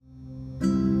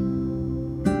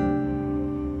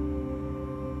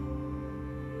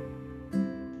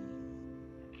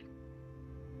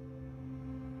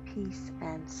peace,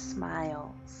 and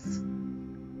smiles.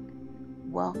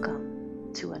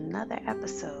 Welcome to another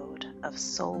episode of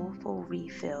Soulful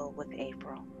Refill with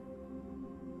April.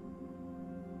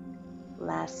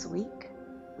 Last week,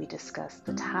 we discussed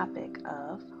the topic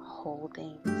of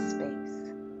holding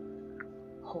space.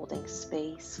 Holding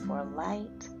space for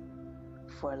light,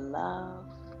 for love,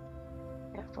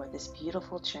 and for this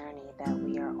beautiful journey that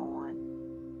we are on.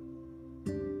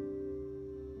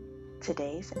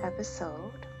 Today's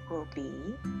episode will be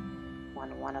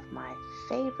on one of my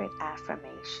favorite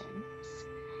affirmations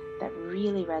that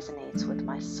really resonates with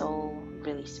my soul,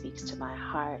 really speaks to my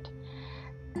heart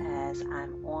as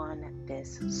I'm on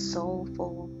this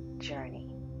soulful journey.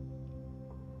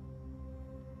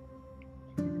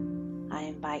 I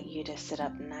invite you to sit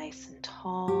up nice and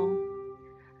tall,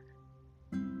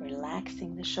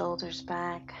 relaxing the shoulders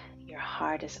back, your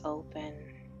heart is open,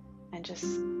 and just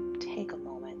take a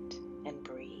moment and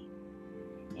breathe.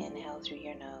 Inhale through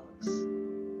your nose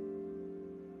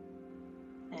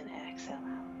and exhale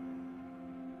out.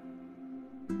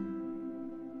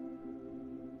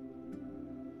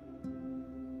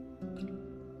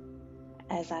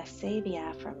 As I say the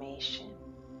affirmation,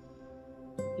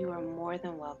 you are more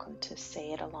than welcome to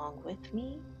say it along with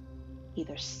me,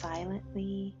 either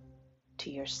silently to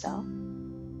yourself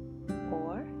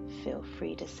or feel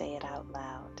free to say it out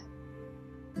loud.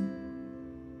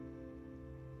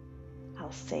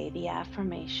 I'll say the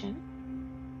affirmation,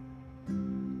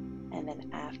 and then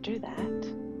after that,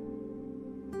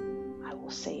 I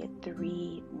will say it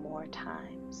 3 more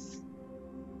times.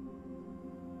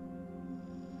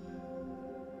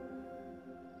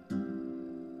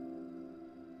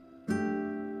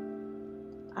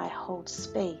 I hold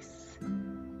space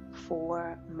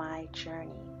for my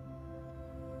journey.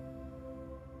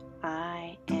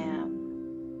 I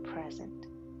am present.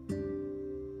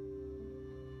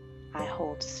 I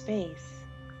hold space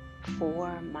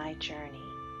for my journey.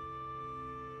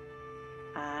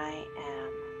 I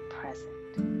am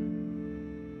present.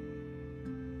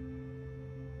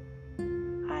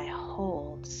 I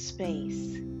hold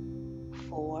space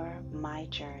for my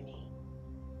journey.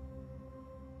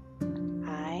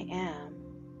 I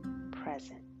am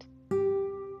present.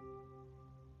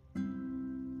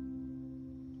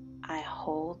 I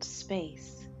hold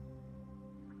space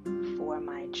for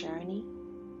my journey.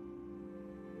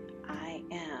 I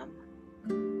am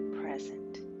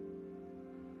present.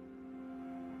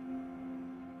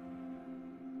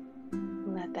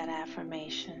 Let that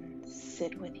affirmation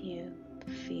sit with you,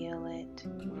 feel it,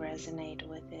 resonate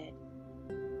with it,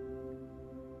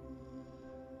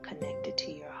 connect it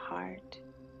to your heart.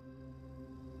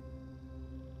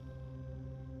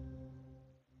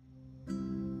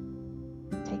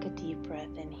 Take a deep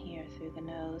breath in here through the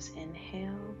nose.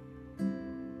 Inhale.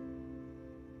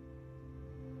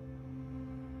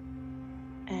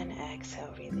 And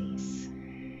exhale, release.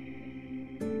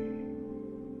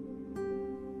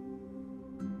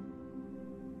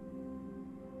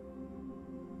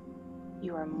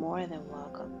 You are more than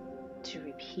welcome to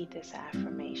repeat this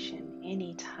affirmation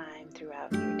anytime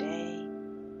throughout your day.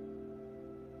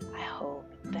 I hope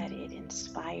that it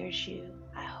inspires you.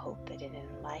 I hope that it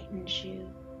enlightens you.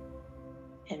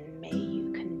 And may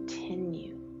you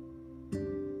continue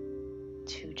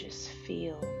to just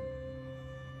feel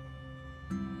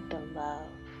the love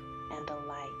and the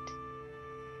light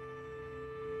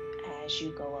as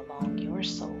you go along your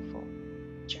soulful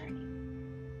journey.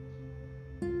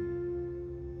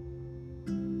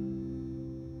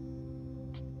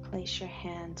 Place your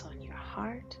hands on your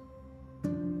heart.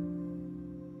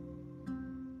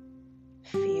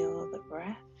 Feel the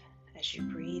breath as you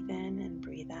breathe in and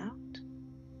breathe out.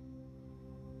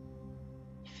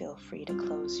 Feel free to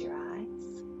close your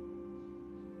eyes.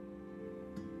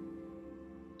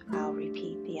 I'll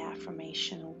repeat the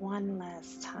affirmation one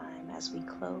last time as we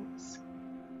close.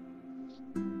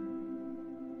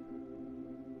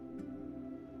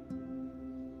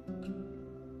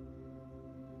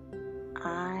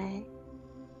 I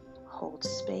hold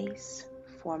space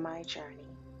for my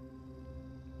journey.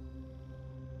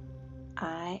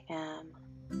 I am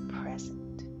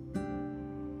present.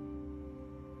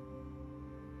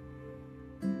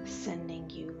 Sending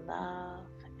you love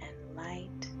and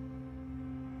light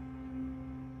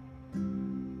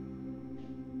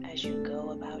as you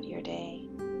go about your day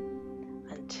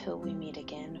until we meet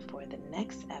again for the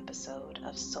next episode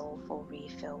of Soulful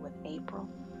Refill with April.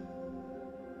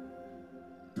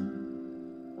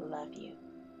 Love you.